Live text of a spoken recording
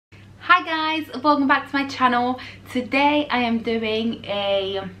Hi guys, welcome back to my channel. Today I am doing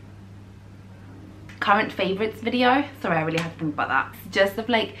a current favorites video. Sorry, I really had to think about that. It's just of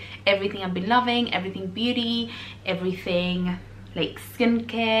like everything I've been loving, everything beauty, everything like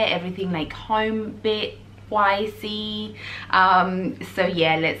skincare, everything like home bit YC. So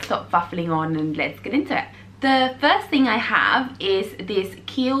yeah, let's stop waffling on and let's get into it. The first thing I have is this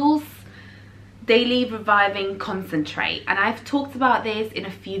Kiehl's Daily Reviving Concentrate, and I've talked about this in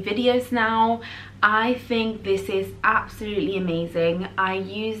a few videos now. I think this is absolutely amazing. I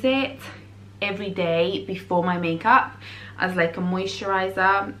use it every day before my makeup as like a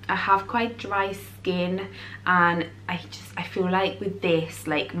moisturizer. I have quite dry skin, and I feel like with this,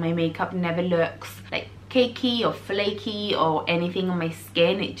 like, my makeup never looks like cakey or flaky or anything on my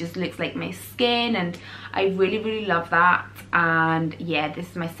skin. It just looks like my skin, and I really love that. And yeah, this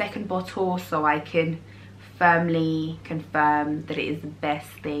is my second bottle, so I can firmly confirm that it is the best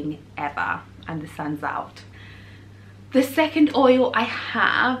thing ever, and the sun's out. The second oil I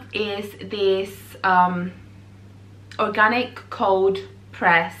have is this organic cold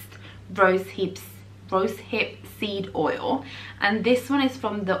pressed rosehip seed oil, and this one is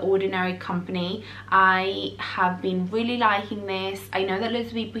from The Ordinary Company. I have been really liking this. I know that loads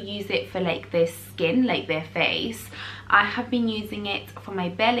of people use it for like their skin, like their face. I have been using it for my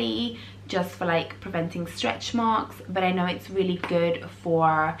belly, just for like preventing stretch marks, but I know it's really good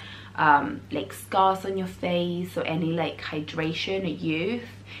for like scars on your face or any like hydration or youth.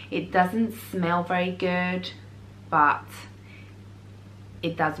 It doesn't smell very good, but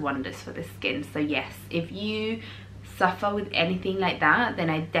it does wonders for the skin. So yes, if you suffer with anything like that, then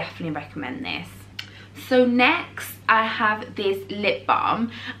I definitely recommend this. So next I have this lip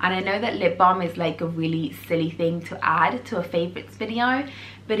balm, and I know that lip balm is like a really silly thing to add to a favorites video,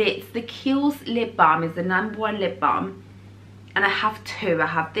 but it's the Kiehl's lip balm. Is the #1 lip balm, and I have two. I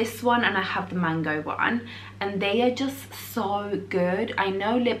have this one and I have the mango one, and they are just so good. I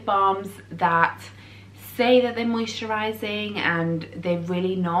know lip balms that say that they're moisturizing and they're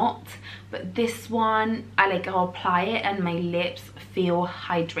really not, but this one, I'll apply it and my lips feel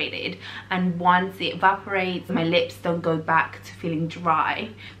hydrated, and once it evaporates my lips don't go back to feeling dry.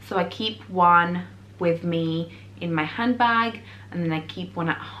 So I keep one with me in my handbag, and then I keep one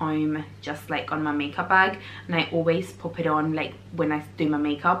at home just like on my makeup bag, and I always pop it on like when I do my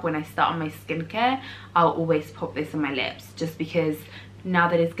makeup. When I start on my skincare, I'll always pop this on my lips, just because now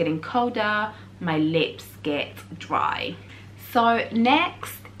that it's getting colder, my lips get dry. So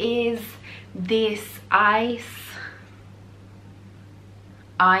next is this ice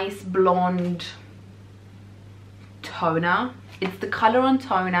blonde toner. It's the Color On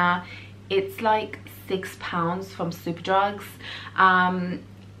toner. It's like £6 from Superdrugs. I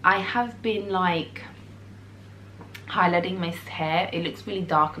have been like highlighting my hair. It looks really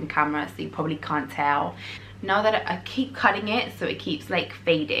dark on camera, so you probably can't tell. Now that I keep cutting it so it keeps like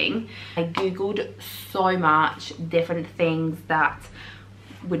fading, I googled so much different things that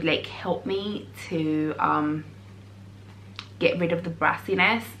would like help me to get rid of the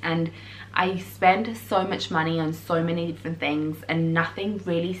brassiness, and I spend so much money on so many different things and nothing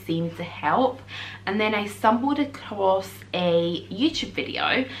really seemed to help. And then I stumbled across a YouTube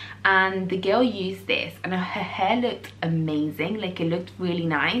video, and the girl used this, and her hair looked amazing. Like, it looked really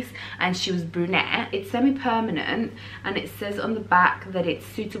nice, and she was brunette. It's semi-permanent, and it says on the back that it's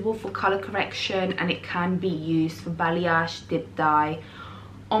suitable for color correction, and it can be used for balayage, dip dye,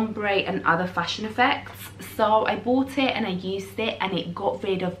 ombre and other fashion effects. So I bought it and I used it, and it got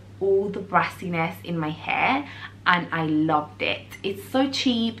rid of all the brassiness in my hair, and I loved it. It's so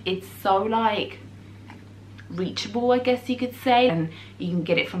cheap, it's so like reachable, I guess you could say, and you can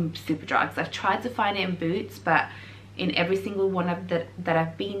get it from Superdrugs. I've tried to find it in Boots, but in every single one of that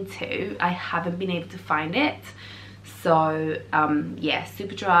I've been to, I haven't been able to find it. So yeah,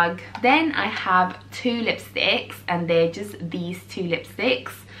 Superdrug. Then I have two lipsticks, and they're just these two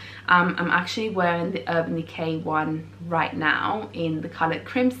lipsticks. I'm actually wearing the Urban Decay one right now in the color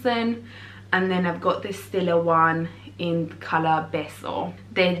Crimson, and then I've got this Stila one in the color Beso.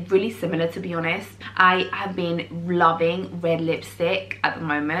 They're really similar, to be honest. I have been loving red lipstick at the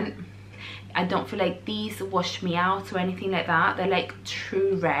moment. I don't feel like these wash me out or anything like that. They're like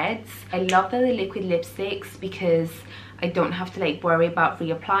true reds. I love that they're liquid lipsticks because I don't have to like worry about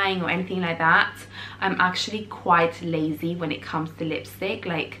reapplying or anything like that. I'm actually quite lazy when it comes to lipstick.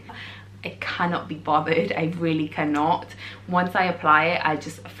 Like, I cannot be bothered. I really cannot. Once I apply it, I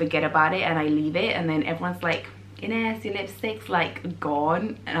just forget about it and I leave it, and then everyone's like, Ines, your lipstick's like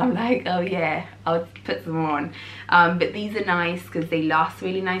gone, and I'm like, oh yeah, I'll put some more on. But these are nice because they last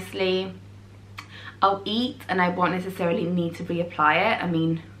really nicely. I'll eat and I won't necessarily need to reapply it. I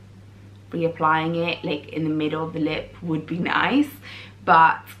mean, reapplying it like in the middle of the lip would be nice,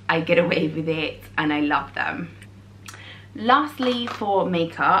 but I get away with it and I love them. Lastly, for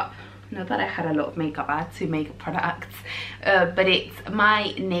makeup, not that I had a lot of makeup, I had 2 makeup products, but it's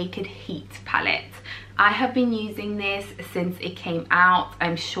my Naked Heat palette. I have been using this since it came out.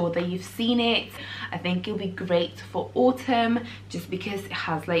 I'm sure that you've seen it. I think it'll be great for autumn just because it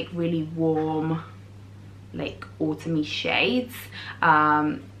has like really warm, like autumny shades,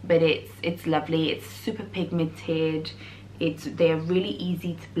 but it's lovely. It's super pigmented. They're really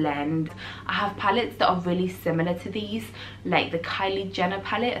easy to blend. I have palettes that are really similar to these, like the Kylie Jenner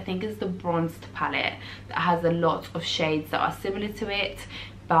palette. I think it's the bronzed palette that has a lot of shades that are similar to it,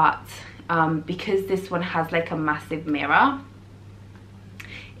 but because this one has like a massive mirror,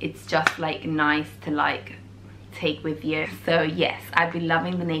 it's just like nice to like take with you. So yes, I've been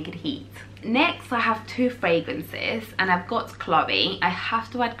loving the Naked Heat. Next, I have 2 fragrances, and I've got Chloe. I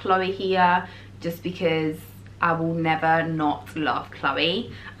have to add Chloe here just because I will never not love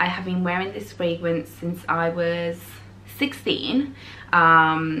Chloe. I have been wearing this fragrance since I was 16,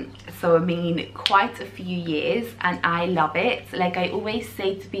 so I mean quite a few years, and I love it. Like I always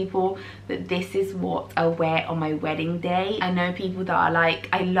say to people that this is what I wear on my wedding day. I know people that are like,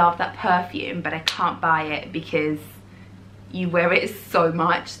 I love that perfume but I can't buy it because you wear it so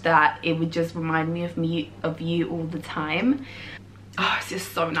much that it would just remind me of you all the time. Oh, it's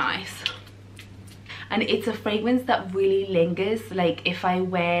just so nice. And it's a fragrance that really lingers. Like if I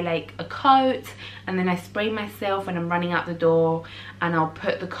wear like a coat and then I spray myself and I'm running out the door and I'll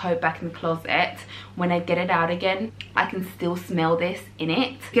put the coat back in the closet, when I get it out again, I can still smell this in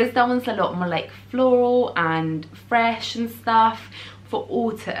it. Because that one's a lot more like floral and fresh and stuff. For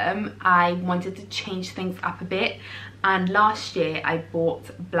autumn, I wanted to change things up a bit. And last year I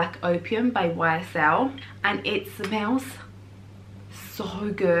bought Black Opium by YSL, and it smells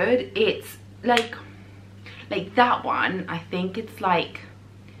so good. It's like that one, I think it's like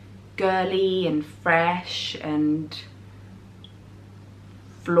girly and fresh and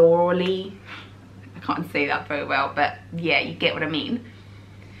florally. I can't say that very well, but yeah, you get what I mean.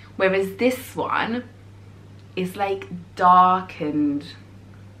 Whereas this one is like dark and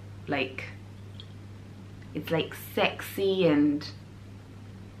like, it's like sexy and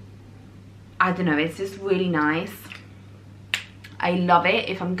I don't know, it's just really nice. I love it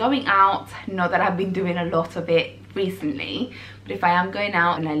if I'm going out. Not that I've been doing a lot of it recently, but if I am going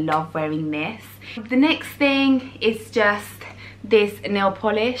out, and I love wearing this. The next thing is just this nail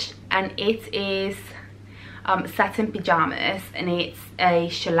polish, and it is Satin Pajamas, and it's a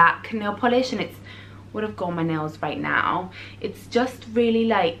shellac nail polish, and it's would have got on my nails right now. It's just really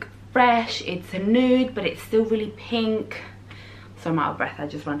like fresh. It's a nude, but it's still really pink. So I'm out of breath, I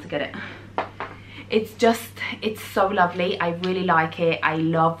just want to get it. It's so lovely. I really like it. I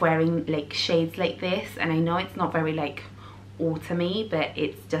love wearing like shades like this, and I know it's not very like autumny, but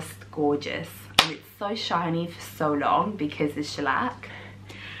it's just gorgeous, and it's so shiny for so long because it's shellac.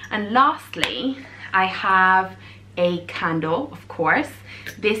 And lastly, I have a candle, of course.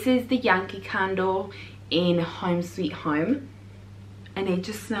 This is the Yankee Candle in Home Sweet Home, and it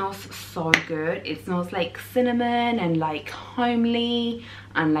just smells so good. It smells like cinnamon and like homely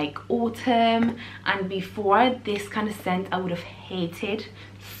and like autumn. And before, this kind of scent I would have hated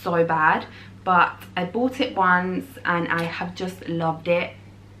so bad, but I bought it once and I have just loved it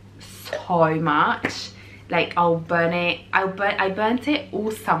so much. Like I'll burn it. I burnt it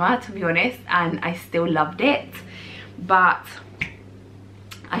all summer, to be honest, and I still loved it. But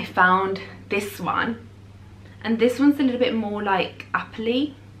I found this one, and this one's a little bit more like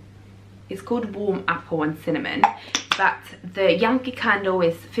appley. It's called Warm Apple and Cinnamon, but the Yankee Candle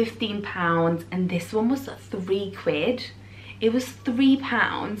is £15 and this one was £3. It was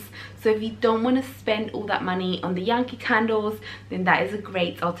 £3. So if you don't want to spend all that money on the Yankee candles, then that is a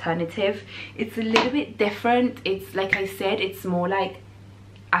great alternative. It's a little bit different. It's like I said, it's more like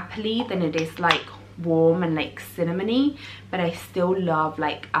appley than it is like warm and like cinnamony, but I still love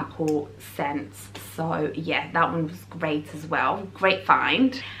like apple scents. So yeah, that one was great as well. Great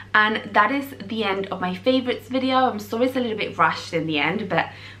find. And that is the end of my favorites video. I'm sorry it's a little bit rushed in the end, but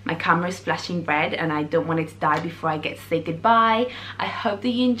my camera is flashing red and I don't want it to die before I get to say goodbye. I hope that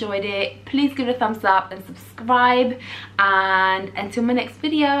you enjoyed it. Please give it a thumbs up and subscribe, and until my next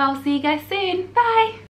video, I'll see you guys soon. Bye.